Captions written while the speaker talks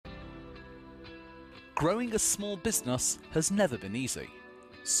Growing a small business has never been easy.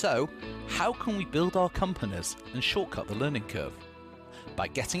 So, how can we build our companies and shortcut the learning curve? By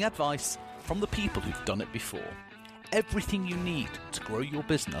getting advice from the people who've done it before. Everything you need to grow your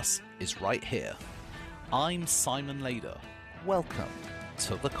business is right here. I'm Simon Lader. Welcome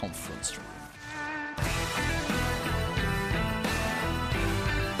to the conference room.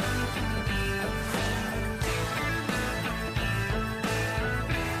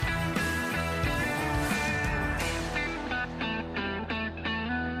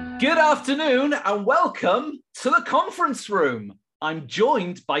 Good afternoon and welcome to the conference room. I'm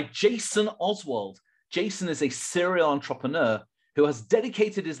joined by Jason Oswald. Jason is a serial entrepreneur who has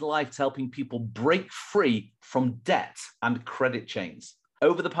dedicated his life to helping people break free from debt and credit chains.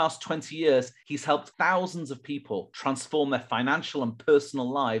 Over the past 20 years, he's helped thousands of people transform their financial and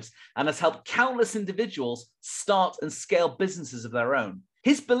personal lives and has helped countless individuals start and scale businesses of their own.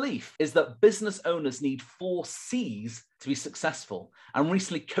 His belief is that business owners need 4 C's to be successful, and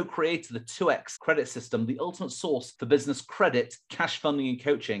recently co-created the 2X credit system, the ultimate source for business credit, cash funding, and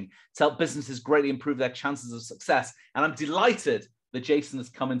coaching to help businesses greatly improve their chances of success. And I'm delighted that Jason has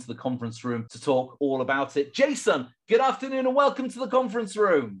come into the conference room to talk all about it. Jason, good afternoon and welcome to the conference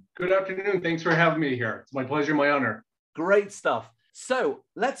room. Good afternoon. Thanks for having me here. It's my pleasure, my honor. Great stuff. So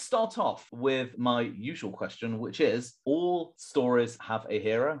let's start off with my usual question, which is all stories have a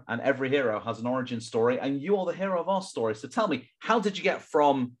hero and every hero has an origin story, and you are the hero of our story. So tell me, how did you get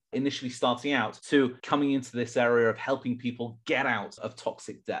from initially starting out to coming into this area of helping people get out of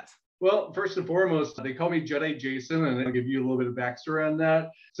toxic debt? Well, first and foremost, they call me Jedi Jason, and I'll give you a little bit of backstory on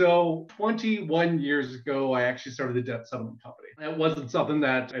that. So 21 years ago, I actually started a debt settlement company. It wasn't something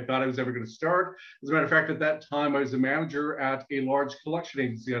that I thought I was ever going to start. As a matter of fact, at that time, I was a manager at a large collection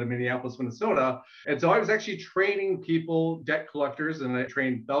agency out of Minneapolis, Minnesota. And so I was actually training people, debt collectors, and I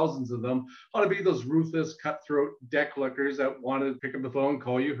trained thousands of them, how to be those ruthless, cutthroat debt collectors that wanted to pick up the phone,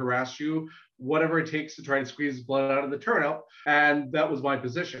 call you, harass you, whatever it takes to try and squeeze blood out of the turnip. And that was my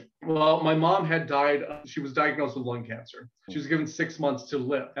position. Well, my mom had died. She was diagnosed with lung cancer. She was given 6 months to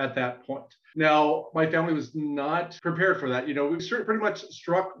live at that point. Now, my family was not prepared for that. You know, we were pretty much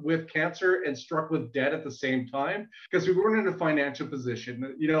struck with cancer and struck with debt at the same time because we weren't in a financial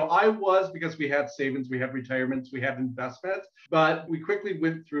position. You know, I was, because we had savings, we had retirements, we had investments, but we quickly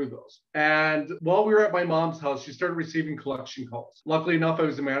went through those. And while we were at my mom's house, she started receiving collection calls. Luckily enough, I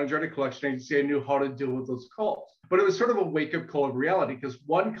was a manager at a collection agency. I knew how to deal with those calls. But it was sort of a wake-up call of reality because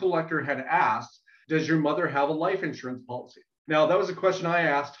one collector had asked, "Does your mother have a life insurance policy?" Now, that was a question I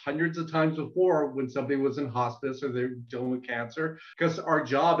asked hundreds of times before when somebody was in hospice or they're dealing with cancer, because our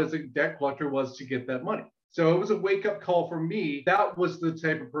job as a debt collector was to get that money. So it was a wake-up call for me. That was the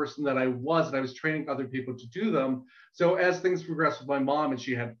type of person that I was, and I was training other people to do them. So as things progressed with my mom and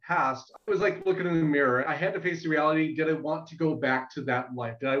she had passed, it was like looking in the mirror. I had to face the reality. Did I want to go back to that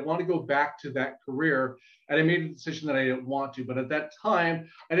life? Did I want to go back to that career? And I made a decision that I didn't want to. But at that time,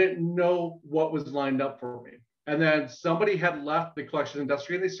 I didn't know what was lined up for me. And then somebody had left the collection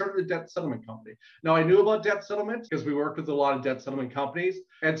industry and they started a debt settlement company. Now, I knew about debt settlement because we worked with a lot of debt settlement companies.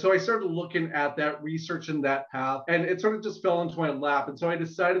 And so I started looking at that, researching that path, and it sort of just fell into my lap. And so I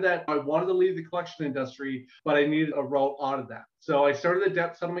decided that I wanted to leave the collection industry, but I needed a route out of that. So I started a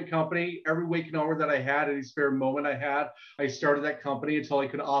debt settlement company. Every waking hour that I had, any spare moment I had, I started that company until I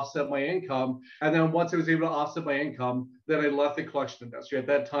could offset my income. And then once I was able to offset my income, then I left the collection industry. At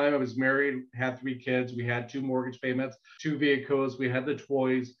that time, I was married, had 3 kids. We had 2 mortgage payments, 2 vehicles. We had the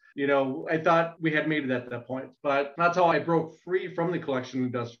toys. You know, I thought we had made it at that point, but that's how I broke free from the collection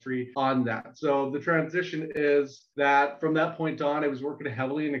industry on that. So the transition is that from that point on, I was working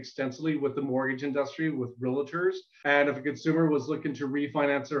heavily and extensively with the mortgage industry, with realtors. And if a consumer was looking to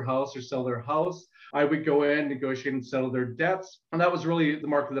refinance their house or sell their house, I would go in, negotiate, and settle their debts. And that was really the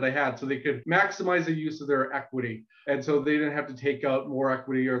market that I had. So they could maximize the use of their equity. And so they didn't have to take out more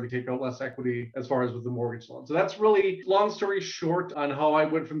equity or they take out less equity as far as with the mortgage loan. So that's really, long story short, on how I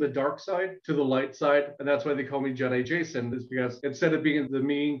went from the dark side to the light side. And that's why they call me Jedi Jason, is because instead of being the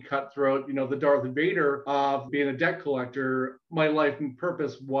mean, cutthroat, you know, the Darth Vader of being a debt collector, my life and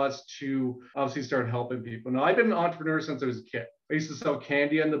purpose was to obviously start helping people. Now, I've been an entrepreneur since I was a kid. I used to sell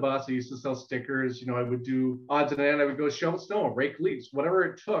candy on the bus. I used to sell stickers. You know, I would do odds and ends. I would go shovel snow, rake leaves, whatever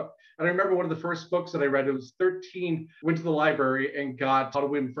it took. And I remember one of the first books that I read, it was 13, went to the library and got How to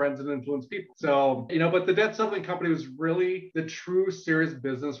Win Friends and Influence People. So, you know, but the debt settlement company was really the true serious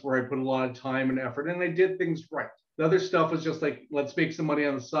business where I put a lot of time and effort and I did things right. The other stuff was just like, let's make some money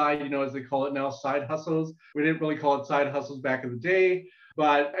on the side, you know, as they call it now, side hustles. We didn't really call it side hustles back in the day.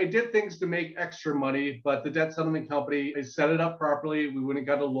 But I did things to make extra money. But the debt settlement company, I set it up properly. We went and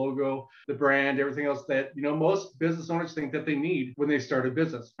got a logo, the brand, everything else that, most business owners think that they need when they start a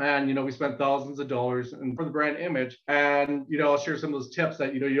business. And, we spent thousands of dollars and for the brand image. And, I'll share some of those tips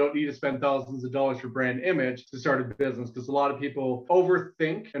that, you don't need to spend thousands of dollars for brand image to start a business, because a lot of people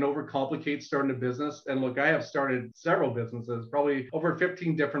overthink and overcomplicate starting a business. And look, I have started several businesses, probably over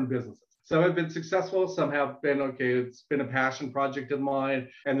 15 different businesses. Some have been successful. Some have been, okay, it's been a passion project of mine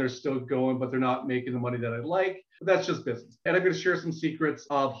and they're still going, but they're not making the money that I'd like. But that's just business. And I'm going to share some secrets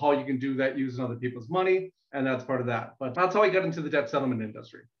of how you can do that using other people's money. And that's part of that. But that's how I got into the debt settlement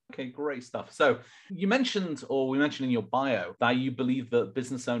industry. Okay, great stuff. So you mentioned, or we mentioned in your bio, that you believe that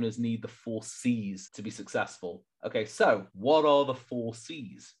business owners need the 4 C's to be successful. Okay, so what are the 4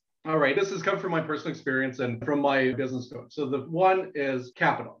 C's? All right, this has come from my personal experience and from my business coach. So the one is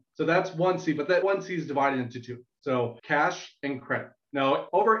capital. So that's 1 C, but that 1 C is divided into 2. So cash and credit. Now,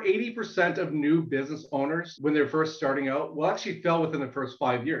 over 80% of new business owners, when they're first starting out, will actually fail within the first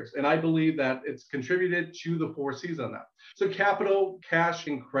 5 years. And I believe that it's contributed to the 4 C's on that. So capital, cash,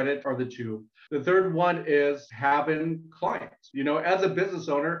 and credit are the 2. The third one is having clients. As a business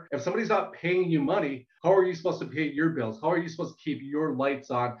owner, if somebody's not paying you money, how are you supposed to pay your bills? How are you supposed to keep your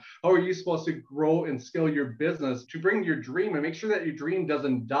lights on? How are you supposed to grow and scale your business to bring your dream and make sure that your dream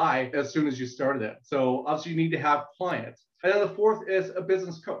doesn't die as soon as you started it? So obviously you need to have clients. And then the fourth is a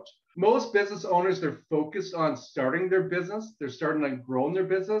business coach. Most business owners, they're focused on starting their business. They're starting on growing their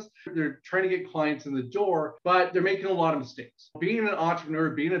business. They're trying to get clients in the door, but they're making a lot of mistakes. Being an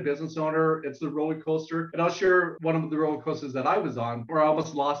entrepreneur, being a business owner, it's the roller coaster. And I'll share one of the roller coasters that I was on, where I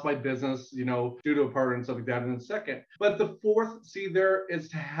almost lost my business, due to a partner and stuff like that in a second. But the 4th C there is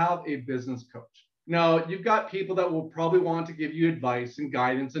to have a business coach. Now, you've got people that will probably want to give you advice and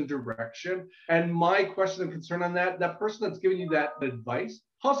guidance and direction. And my question and concern on that person that's giving you that advice,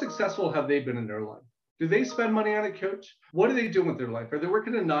 how successful have they been in their life? Do they spend money on a coach? What are they doing with their life? Are they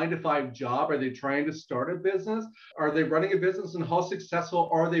working a 9-to-5 job? Are they trying to start a business? Are they running a business? And how successful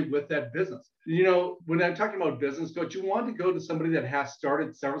are they with that business? When I'm talking about business coach, you want to go to somebody that has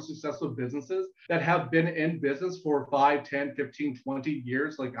started several successful businesses that have been in business for 5, 10, 15, 20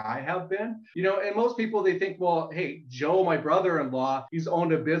 years, like I have been. And most people, they think, well, hey, Joe, my brother-in-law, he's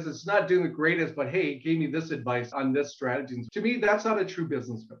owned a business. It's not doing the greatest, but hey, he gave me this advice on this strategy. And to me, that's not a true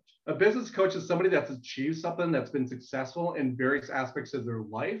business coach. A business coach is somebody that's achieved something, that's been successful in various aspects of their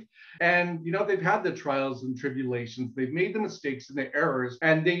life. And, they've had the trials and tribulations, they've made the mistakes and the errors,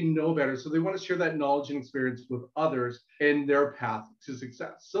 and they know better. So they want to share that knowledge and experience with others in their path to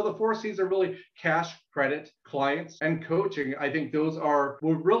success. So the 4 C's are really cash, credit, clients, and coaching. I think those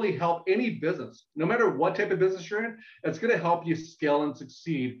will really help any business, no matter what type of business you're in. It's going to help you scale and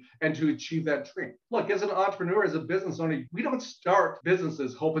succeed and to achieve that dream. Look, as an entrepreneur, as a business owner, we don't start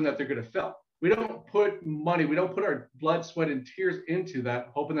businesses hoping that they're going to fail. We don't put money, we don't put our blood, sweat, and tears into that,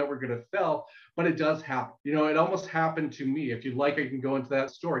 hoping that we're going to fail, but it does happen. It almost happened to me. If you'd like, I can go into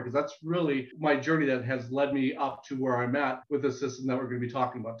that story, because that's really my journey that has led me up to where I'm at with the system that we're going to be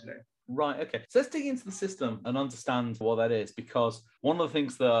talking about today. Right. Okay. So let's dig into the system and understand what that is, because one of the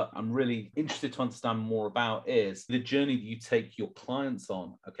things that I'm really interested to understand more about is the journey that you take your clients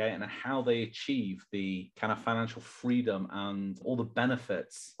on, okay, and how they achieve the kind of financial freedom and all the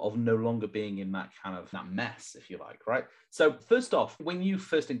benefits of no longer being in that mess, if you like, right? So first off, when you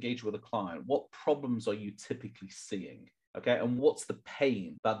first engage with a client, what problems are you typically seeing? Okay, and what's the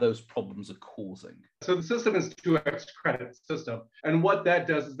pain that those problems are causing? So the system is 2x credit system. And what that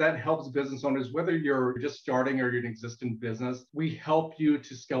does is that helps business owners, whether you're just starting or you're an existing business, we help you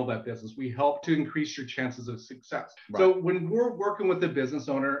to scale that business. We help to increase your chances of success. Right. So when we're working with a business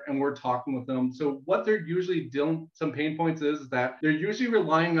owner and we're talking with them, so what they're usually dealing, some pain points is that they're usually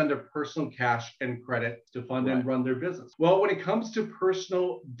relying on their personal cash and credit to fund and run their business. Well, when it comes to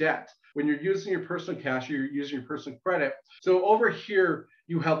personal debt, when you're using your personal cash, you're using your personal credit. So over here,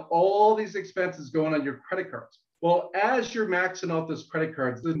 you have all these expenses going on your credit cards. Well, as you're maxing out those credit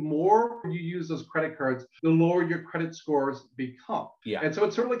cards, the more you use those credit cards, the lower your credit scores become. Yeah. And so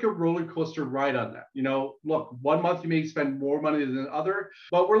it's sort of like a roller coaster ride on that. Look, 1 month you may spend more money than the other,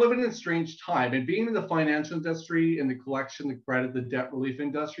 but we're living in a strange time. And being in the financial industry, in the collection, the credit, the debt relief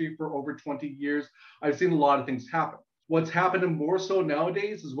industry for over 20 years, I've seen a lot of things happen. What's happening more so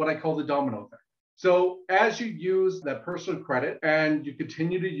nowadays is what I call the domino effect. So as you use that personal credit and you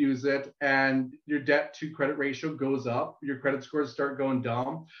continue to use it and your debt to credit ratio goes up, your credit scores start going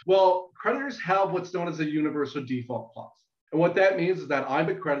down. Well, creditors have what's known as a universal default clause. And what that means is that I'm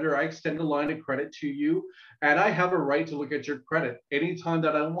a creditor, I extend a line of credit to you, and I have a right to look at your credit anytime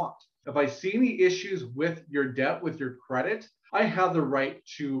that I want. If I see any issues with your debt, with your credit, I have the right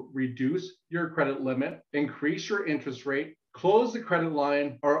to reduce your credit limit, increase your interest rate, close the credit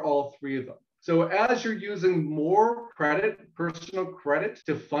line, or all three of them. So as you're using more credit, personal credit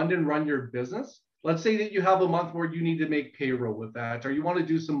to fund and run your business, let's say that you have a month where you need to make payroll with that, or you want to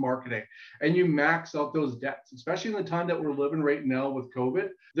do some marketing and you max out those debts, especially in the time that we're living right now with COVID,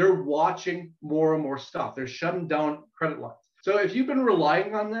 they're watching more and more stuff. They're shutting down credit lines. So if you've been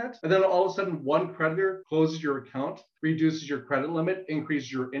relying on that, and then all of a sudden one creditor closes your account, reduces your credit limit,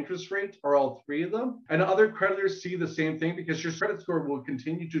 increases your interest rate, or all three of them, and other creditors see the same thing because your credit score will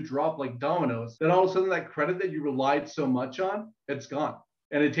continue to drop like dominoes, then all of a sudden that credit that you relied so much on, it's gone.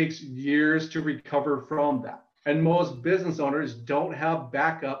 And it takes years to recover from that. And most business owners don't have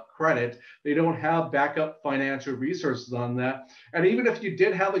backup credit. They don't have backup financial resources on that. And even if you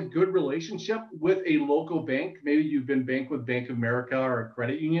did have a good relationship with a local bank, maybe you've been banked with Bank of America or a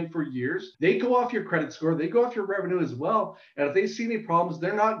credit union for years, they go off your credit score, they go off your revenue as well. And if they see any problems,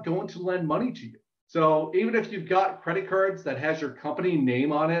 they're not going to lend money to you. So even if you've got credit cards that has your company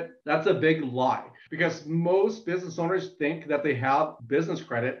name on it, that's a big lie, because most business owners think that they have business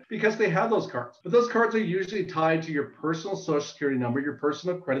credit because they have those cards. But those cards are usually tied to your personal social security number, your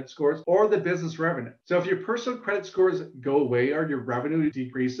personal credit scores, or the business revenue. So if your personal credit scores go away or your revenue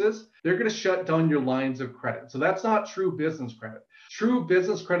decreases, they're going to shut down your lines of credit. So that's not true business credit. True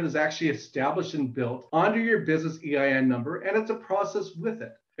business credit is actually established and built onto your business EIN number, and it's a process with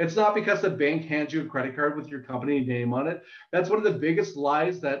it. It's not because the bank hands you a credit card with your company name on it. That's one of the biggest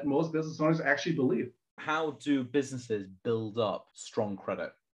lies that most business owners actually believe. How do businesses build up strong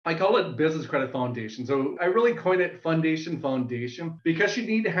credit? I call it business credit foundation. So I really coined it foundation because you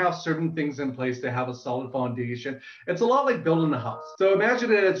need to have certain things in place to have a solid foundation. It's a lot like building a house. So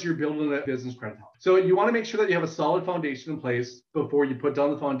imagine it as you're building a business credit house. So you want to make sure that you have a solid foundation in place before you put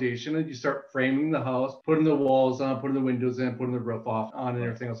down the foundation and you start framing the house, putting the walls on, putting the windows in, putting the roof off on, and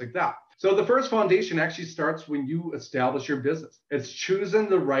everything else like that. So the first foundation actually starts when you establish your business. It's choosing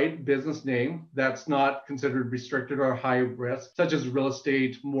the right business name that's not considered restricted or high risk, such as real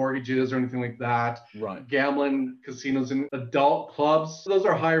estate, mortgages, or anything like that. Right. Gambling, casinos, and adult clubs. Those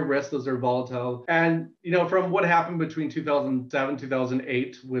are high risk. Those are volatile. And, from what happened between 2007,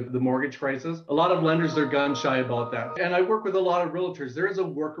 2008 with the mortgage crisis, a lot of lenders are gun shy about that. And I work with a lot of realtors. There is a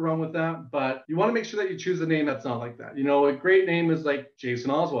workaround with that, but you want to make sure that you choose a name that's not like that. A great name is like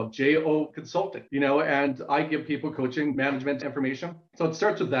Jason Oswald, J-O Consulting, and I give people coaching, management information. So it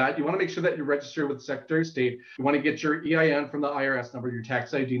starts with that. You want to make sure that you register with the Secretary of State. You want to get your EIN from the IRS number, your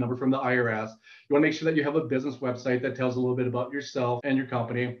tax ID number from the IRS. You want to make sure that you have a business website that tells a little bit about yourself and your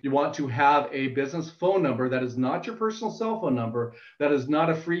company. You want to have a business phone number that is not your personal cell phone number, that is not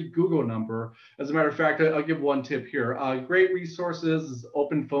a free Google number. As a matter of fact, I'll give one tip here. Great resources is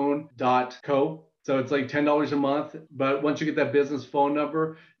openphone.co. So it's like $10 a month. But once you get that business phone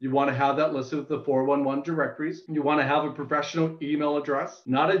number, you want to have that listed with the 411 directories. You want to have a professional email address,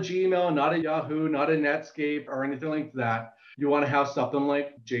 not a Gmail, not a Yahoo, not a Netscape or anything like that. You want to have something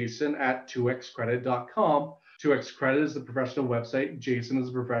like jason@2xcredit.com. 2x Credit is the professional website. Jason is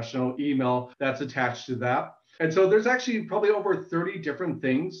a professional email that's attached to that. And so there's actually probably over 30 different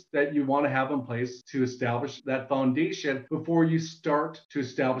things that you want to have in place to establish that foundation before you start to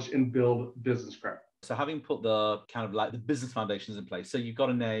establish and build business credit. So having put the kind of like the business foundations in place, so you've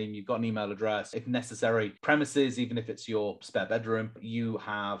got a name, you've got an email address, if necessary, premises, even if it's your spare bedroom, you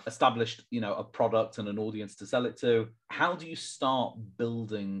have established, a product and an audience to sell it to. How do you start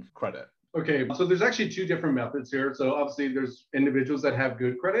building credit? Okay, so there's actually two different methods here. So obviously there's individuals that have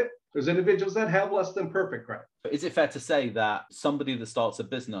good credit. There's individuals that have less than perfect credit. Is it fair to say that somebody that starts a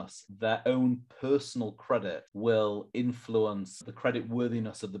business, their own personal credit will influence the credit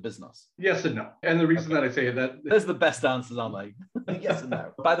worthiness of the business? Yes and no. And the reason that I say that... There's the best answers, aren't they? Yes and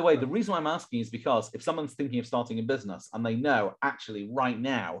no. By the way, the reason why I'm asking is because if someone's thinking of starting a business and they know, actually, right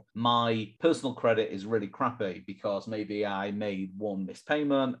now, my personal credit is really crappy because maybe I made one missed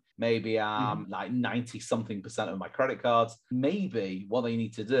payment, maybe I'm like 90-something% of my credit cards, maybe what they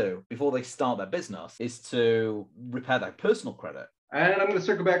need to do before they start their business is to repair that personal credit. And I'm going to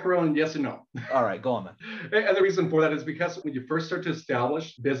circle back around yes and no. All right, go on then. And the reason for that is because when you first start to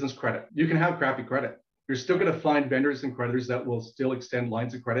establish business credit, you can have crappy credit. You're still going to find vendors and creditors that will still extend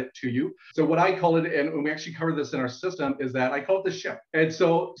lines of credit to you. So what I call it, and we actually cover this in our system, is that I call it the ship. And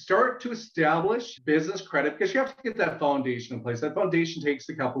so start to establish business credit because you have to get that foundation in place. That foundation takes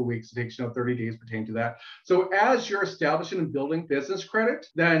a couple of weeks. It takes 30 days pertaining to that. So as you're establishing and building business credit,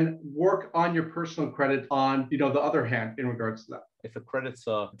 then work on your personal credit on the other hand in regards to that. If a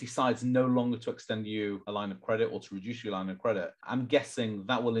creditor decides no longer to extend you a line of credit or to reduce your line of credit, I'm guessing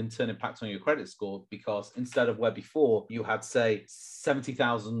that will in turn impact on your credit score, because instead of where before you had, say,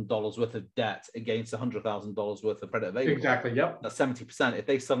 $70,000 worth of debt against $100,000 worth of credit available. Exactly. Yep. That's 70%. If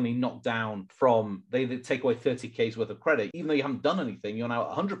they suddenly knock down from, they take away 30Ks worth of credit, even though you haven't done anything, you're now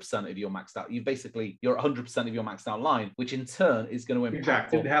at 100% of your maxed out. You're at 100% of your maxed out line, which in turn is going to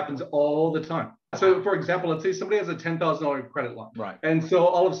impact. Exactly. It happens all the time. So, for example, let's say somebody has a $10,000 credit line. Right. And so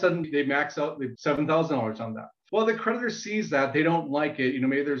all of a sudden they max out $7,000 on that. Well, the creditor sees that, they don't like it.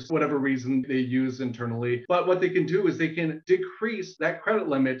 Maybe there's whatever reason they use internally. But what they can do is they can decrease that credit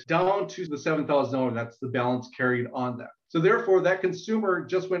limit down to the $7,000. That's the balance carried on that. So therefore, that consumer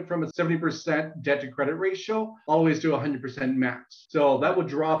just went from a 70% debt to credit ratio all the way to 100% max. So that would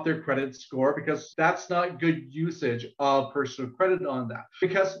drop their credit score, because that's not good usage of personal credit on that.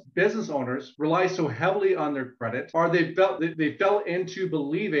 Because business owners rely so heavily on their credit, or they fell into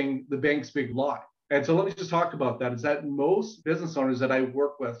believing the bank's big lie. And so let me just talk about that, is that most business owners that I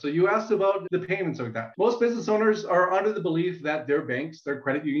work with, so you asked about the payments like that. Most business owners are under the belief that their banks, their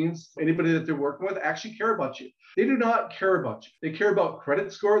credit unions, anybody that they're working with actually care about you. They do not care about you. They care about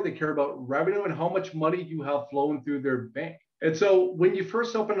credit score, they care about revenue and how much money you have flowing through their bank. And so when you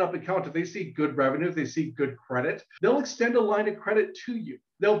first open up an account, if they see good revenue, if they see good credit, they'll extend a line of credit to you.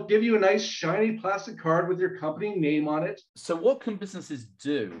 They'll give you a nice shiny plastic card with your company name on it. So what can businesses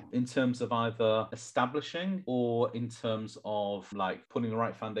do in terms of either establishing, or in terms of like putting the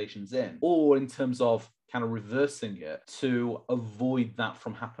right foundations in, or in terms of kind of reversing it to avoid that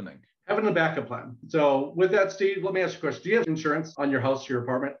from happening? Having a backup plan. So with that, Steve, let me ask you a question. Do you have insurance on your house, your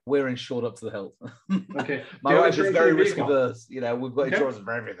apartment? We're insured up to the hilt. Okay. My wife is very risk averse. We've got insurance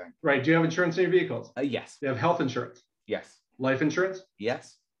for everything. Right. Do you have insurance in your vehicles? Yes. Do you have health insurance? Yes. Life insurance?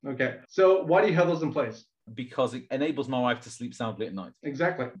 Yes. Okay. So why do you have those in place? Because it enables my wife to sleep soundly at night.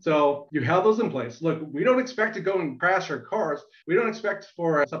 Exactly. So you have those in place. Look, we don't expect to go and crash our cars. We don't expect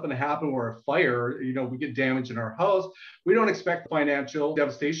for something to happen or a fire, we get damage in our house. We don't expect financial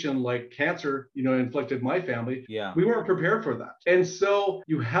devastation like cancer, inflicted my family. Yeah. We weren't prepared for that. And so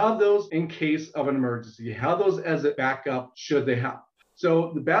you have those in case of an emergency. You have those as a backup should they happen.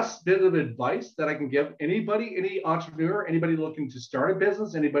 So the best bit of advice that I can give anybody, any entrepreneur, anybody looking to start a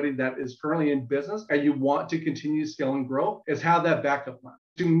business, anybody that is currently in business and you want to continue to scale and grow, is have that backup plan.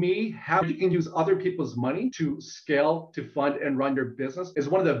 To me, how you can use other people's money to scale, to fund and run your business is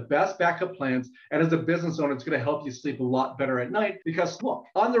one of the best backup plans. And as a business owner, it's going to help you sleep a lot better at night, because look,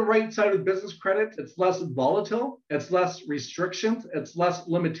 on the right side of business credit, it's less volatile, it's less restrictions, it's less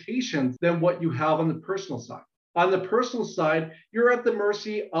limitations than what you have on the personal side. On the personal side, you're at the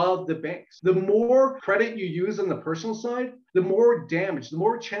mercy of the banks. The more credit you use on the personal side, the more damage, the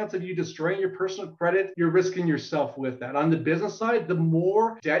more chance of you destroying your personal credit, you're risking yourself with that. On the business side, the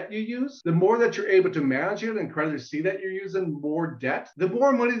more debt you use, the more that you're able to manage it and creditors see that you're using more debt, the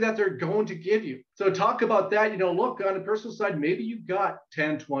more money that they're going to give you. So talk about that, look, on the personal side, maybe you've got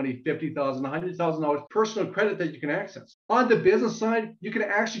 $10, $20, $50,000, $100,000 personal credit that you can access. On the business side, you can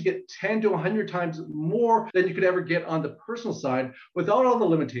actually get 10 to 100 times more than you could ever get on the personal side without all the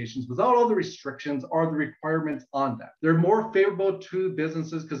limitations, without all the restrictions or the requirements on that. They're more favorable to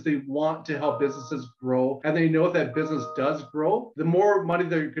businesses because they want to help businesses grow. And they know if that business does grow, the more money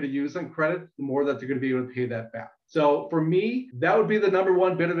they're going to use on credit, the more that they're going to be able to pay that back. So for me, that would be the number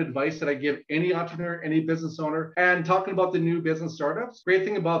one bit of advice that I give any entrepreneur, any business owner. And talking about the new business startups, great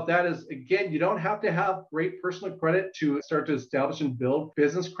thing about that is, again, you don't have to have great personal credit to start to establish and build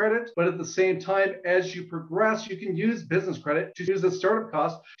business credit. But at the same time, as you progress, you can use business credit to use the startup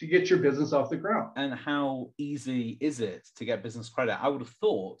cost to get your business off the ground. And how easy is it to get business credit? I would have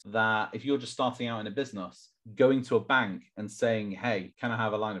thought that if you're just starting out in a business, going to a bank and saying, hey, can I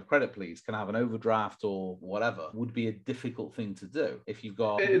have a line of credit, please? Can I have an overdraft or whatever, would be a difficult thing to do if you've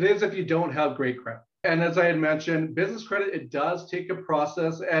got... It is if you don't have great credit. And as I had mentioned, business credit, it does take a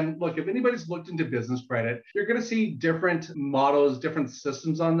process. And look, if anybody's looked into business credit, you're going to see different models, different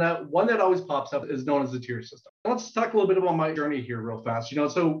systems on that. One that always pops up is known as the tier system. Let's talk a little bit about my journey here real fast.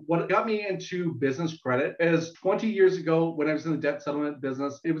 So what got me into business credit is 20 years ago when I was in the debt settlement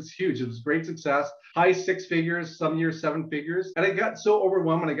business, it was huge. It was great success, high six figures, some years, seven figures. And I got so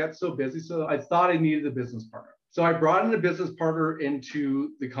overwhelmed and I got so busy. So I thought I needed a business partner. So I brought in a business partner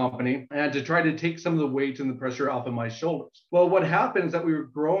into the company and to try to take some of the weight and the pressure off of my shoulders. Well, what happened is that we were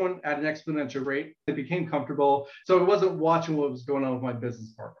growing at an exponential rate. It became comfortable. So I wasn't watching what was going on with my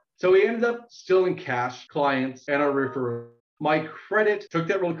business partner. So we ended up still in cash, clients, and our referrals. My credit took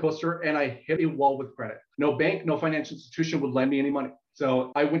that roller coaster and I hit a wall with credit. No bank, no financial institution would lend me any money.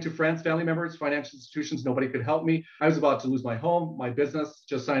 So I went to friends, family members, financial institutions. Nobody could help me. I was about to lose my home, my business,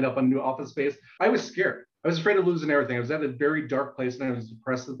 just signed up on a new office space. I was scared. I was afraid of losing everything. I was at a very dark place and I was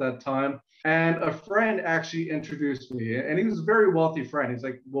depressed at that time. And a friend actually introduced me, and he was a very wealthy friend. He's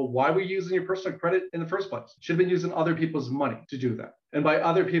like, well, why were you using your personal credit in the first place? Should have been using other people's money to do that. And by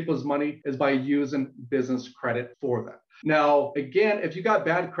other people's money is by using business credit for that. Now, again, if you got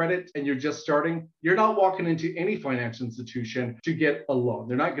bad credit and you're just starting, you're not walking into any financial institution to get a loan.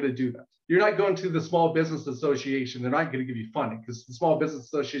 They're not going to do that. You're not going to the Small Business Association. They're not going to give you funding because the Small Business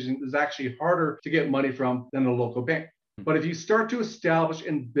Association is actually harder to get money from than a local bank. But if you start to establish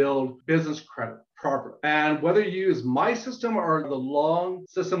and build business credit properly, and whether you use my system or the long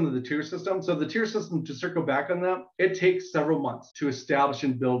system of the tier system, so the tier system, to circle back on that, it takes several months to establish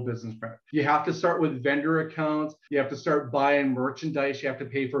and build business credit. You have to start with vendor accounts. You have to start buying merchandise. You have to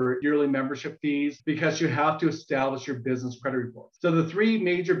pay for yearly membership fees because you have to establish your business credit reports. So the three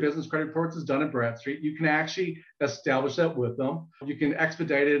major business credit reports is done at Bradstreet. You can actually establish that with them. You can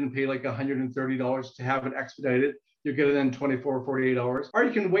expedite it and pay like $130 to have it expedited. You get it in 24 or 48 hours, or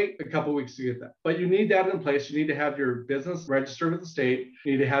you can wait a couple of weeks to get that. But you need that in place. You need to have your business registered with the state.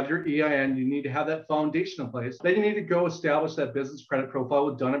 You need to have your EIN. You need to have that foundation in place. Then you need to go establish that business credit profile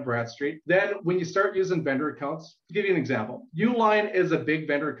with Dun & Bradstreet. Then when you start using vendor accounts, to give you an example, Uline is a big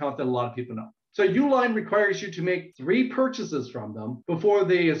vendor account that a lot of people know. So Uline requires you to make 3 purchases from them before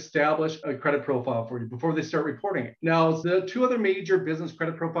they establish a credit profile for you, before they start reporting it. Now, the 2 other major business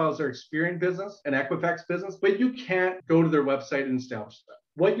credit profiles are Experian Business and Equifax Business, but you can't go to their website and establish that.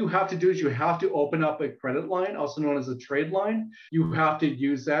 What you have to do is you have to open up a credit line, also known as a trade line. You have to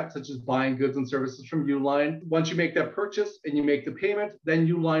use that, such as buying goods and services from Uline. Once you make that purchase and you make the payment, then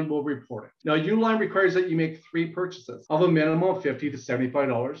Uline will report it. Now, Uline requires that you make 3 purchases of a minimum of $50 to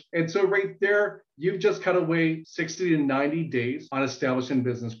 $75. And so right there, you've just cut away 60 to 90 days on establishing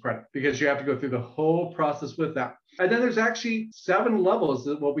business credit because you have to go through the whole process with that. And then there's actually 7 levels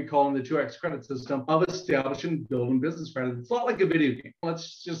of what we call in the 2X credit system of establishing, building business credit. It's a lot like a video game.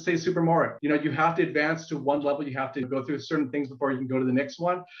 Let's just say Super Mario. You know, you have to advance to one level. You have to go through certain things before you can go to the next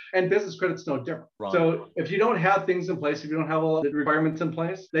one. And business credit's no different. Right. So if you don't have things in place, if you don't have all the requirements in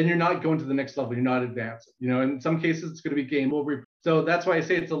place, then you're not going to the next level. You're not advancing. You know, in some cases, it's going to be game over. So that's why I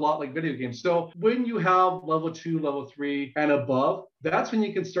say it's a lot like video games. So when you have level 2, level 3, and above, that's when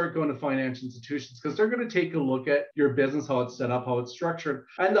you can start going to financial institutions because they're going to take a look at your business, how it's set up, how it's structured.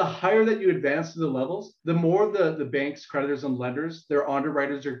 And the higher that you advance to the levels, the more the banks, creditors, and lenders, their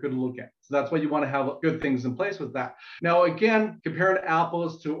underwriters are going to look at. So that's why you want to have good things in place with that. Now, again, comparing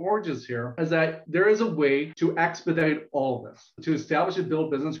apples to oranges here is that there is a way to expedite all of this, to establish and build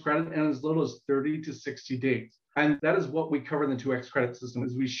business credit in as little as 30 to 60 days. And that is what we cover in the 2X credit system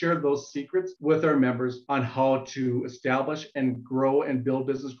is we share those secrets with our members on how to establish and grow and build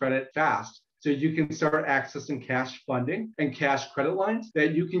business credit fast. So you can start accessing cash funding and cash credit lines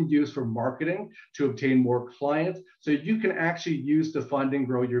that you can use for marketing to obtain more clients. So you can actually use to fund and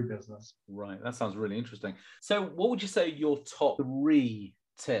grow your business. Right. That sounds really interesting. So what would you say are your top 3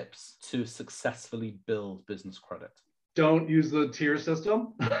 tips to successfully build business credit? Don't use the tier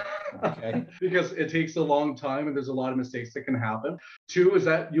system okay. because it takes a long time and there's a lot of mistakes that can happen. 2 is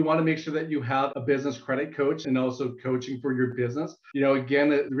that you want to make sure that you have a business credit coach and also coaching for your business. You know, again,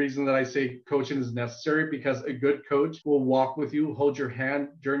 the reason that I say coaching is necessary because a good coach will walk with you, hold your hand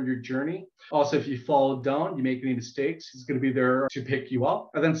during your journey. Also, if you fall down, you make any mistakes, he's going to be there to pick you up.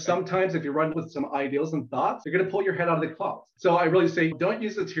 And then sometimes if you run with some ideals and thoughts, you're going to pull your head out of the clouds. So I really say don't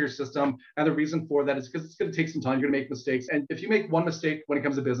use the tier system. And the reason for that is because it's going to take some time. You're going to make mistakes. And if you make one mistake when it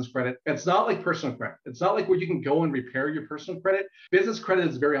comes to business credit, it's not like personal credit. It's not like where you can go and repair your personal credit. Business credit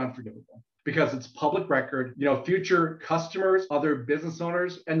is very unforgivable because it's public record. You know, future customers, other business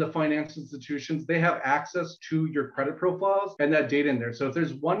owners, and the financial institutions, they have access to your credit profiles and that data in there. So if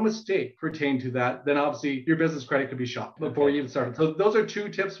there's one mistake pertaining to that, then obviously your business credit could be shot before you even start. So those are 2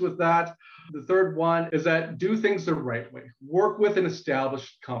 tips with that. The third one is that do things the right way. Work with an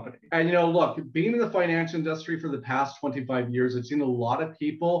established company. And, you know, look, being in the financial industry for the past 25 years, I've seen a lot of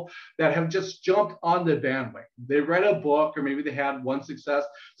people that have just jumped on the bandwagon. They read a book or maybe they had one success.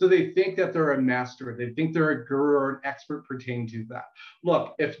 So they think that they're a master. They think they're a guru or an expert pertaining to that.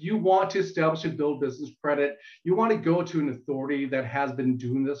 Look, if you want to establish and build business credit, you want to go to an authority that has been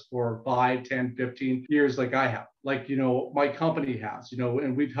doing this for 5, 10, 15 years like I have. Like, you know, my company has, you know,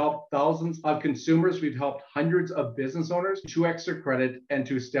 and we've helped thousands of consumers. We've helped hundreds of business owners to extra credit and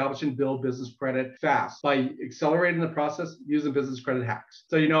to establish and build business credit fast by accelerating the process using business credit hacks.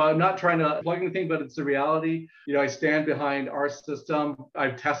 So, you know, I'm not trying to plug anything, but it's the reality. You know, I stand behind our system.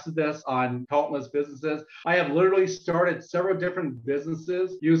 I've tested this. on countless businesses. I have literally started several different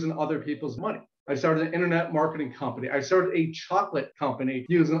businesses using other people's money. I started an internet marketing company. I started a chocolate company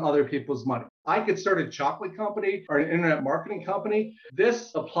using other people's money. I could start a chocolate company or an internet marketing company.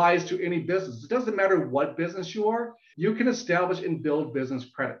 This applies to any business. It doesn't matter what business you are, you can establish and build business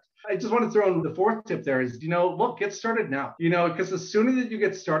credit. I just want to throw in the fourth tip there is, look, get started now, because the sooner that you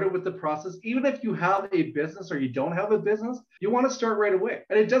get started with the process, even if you have a business or you don't have a business, you want to start right away.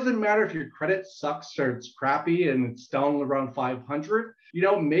 And it doesn't matter if your credit sucks or it's crappy and it's down around 500.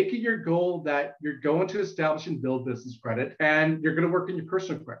 Make it your goal that you're going to establish and build business credit and you're going to work on your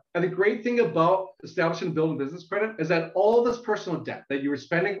personal credit. And the great thing about establishing and building business credit is that all this personal debt that you were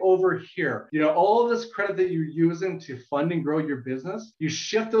spending over here, all of this credit that you're using to fund and grow your business, you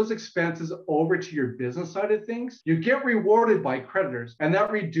shift those expenses over to your business side of things. You get rewarded by creditors and that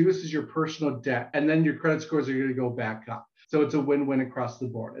reduces your personal debt. And then your credit scores are going to go back up. So it's a win-win across the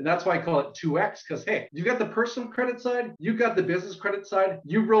board. And that's why I call it 2X, because, hey, you got the personal credit side, you got the business credit side,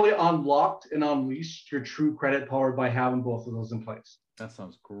 you really unlocked and unleashed your true credit power by having both of those in place. That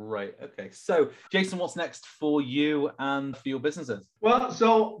sounds great. Okay. So, Jason, what's next for you and for your businesses? Well,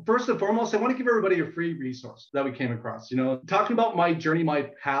 so first and foremost, I want to give everybody a free resource that we came across. Talking about my journey,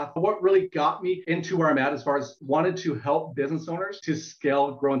 my path, what really got me into where I'm at as far as wanted to help business owners to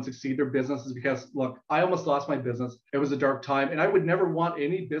scale, grow, and succeed their businesses. Because, look, I almost lost my business. It was a dark time, and I would never want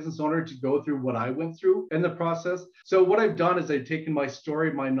any business owner to go through what I went through in the process. So what I've done is I've taken my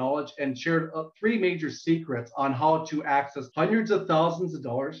story, my knowledge, and shared 3 major secrets on how to access hundreds of thousands of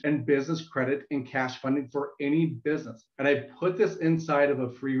dollars in business credit and cash funding for any business. And I put this inside of a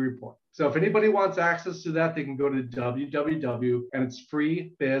free report. So if anybody wants access to that, they can go to www, and it's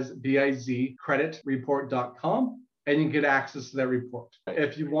freebizcreditreport.com. and you can get access to that report.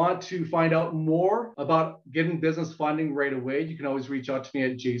 If you want to find out more about getting business funding right away, you can always reach out to me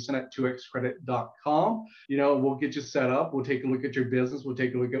at jason@2xcredit.com. We'll get you set up. We'll take a look at your business. We'll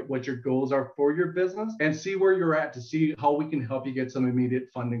take a look at what your goals are for your business and see where you're at to see how we can help you get some immediate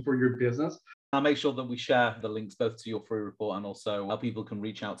funding for your business. I'll make sure that we share the links both to your free report and also how people can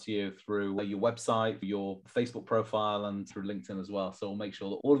reach out to you through your website, your Facebook profile, and through LinkedIn as well. So we'll make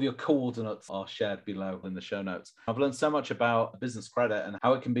sure that all of your coordinates are shared below in the show notes. I've learned so much about business credit and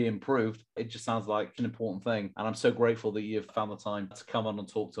how it can be improved. It just sounds like an important thing. And I'm so grateful that you've found the time to come on and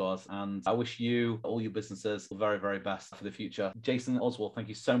talk to us. And I wish you, all your businesses, the very, very best for the future. Jason Oswald, thank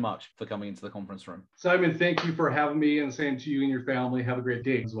you so much for coming into the conference room. Simon, thank you for having me, and same to you and your family. Have a great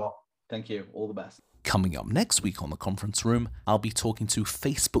day as well. Thank you. All the best. Coming up next week on the conference room, I'll be talking to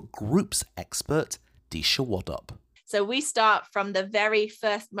Facebook groups expert, Disha Waddup. So we start from the very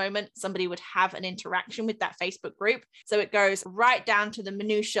first moment somebody would have an interaction with that Facebook group. So it goes right down to the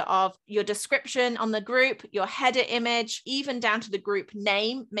minutia of your description on the group, your header image, even down to the group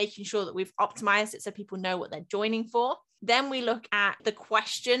name, making sure that we've optimized it so people know what they're joining for. Then we look at the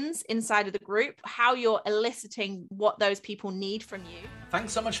questions inside of the group, how you're eliciting what those people need from you.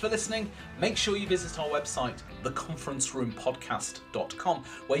 Thanks so much for listening. Make sure you visit our website, theconferenceroompodcast.com,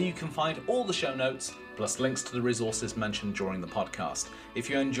 where you can find all the show notes, plus links to the resources mentioned during the podcast. If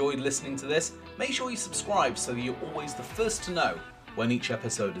you enjoyed listening to this, make sure you subscribe so that you're always the first to know when each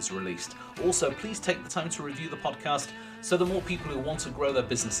episode is released. Also, please take the time to review the podcast so that more people who want to grow their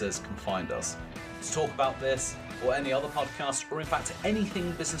businesses can find us. To talk about this or any other podcast, or in fact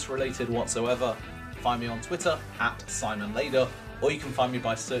anything business related whatsoever, find me on Twitter @SimonLader, or you can find me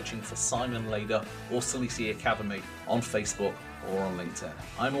by searching for Simon Lader or Silisi Academy on Facebook or on LinkedIn.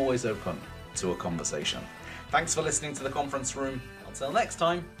 I'm always open to a conversation. Thanks for listening to The Conference Room. Until next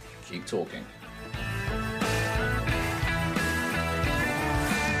time, keep talking.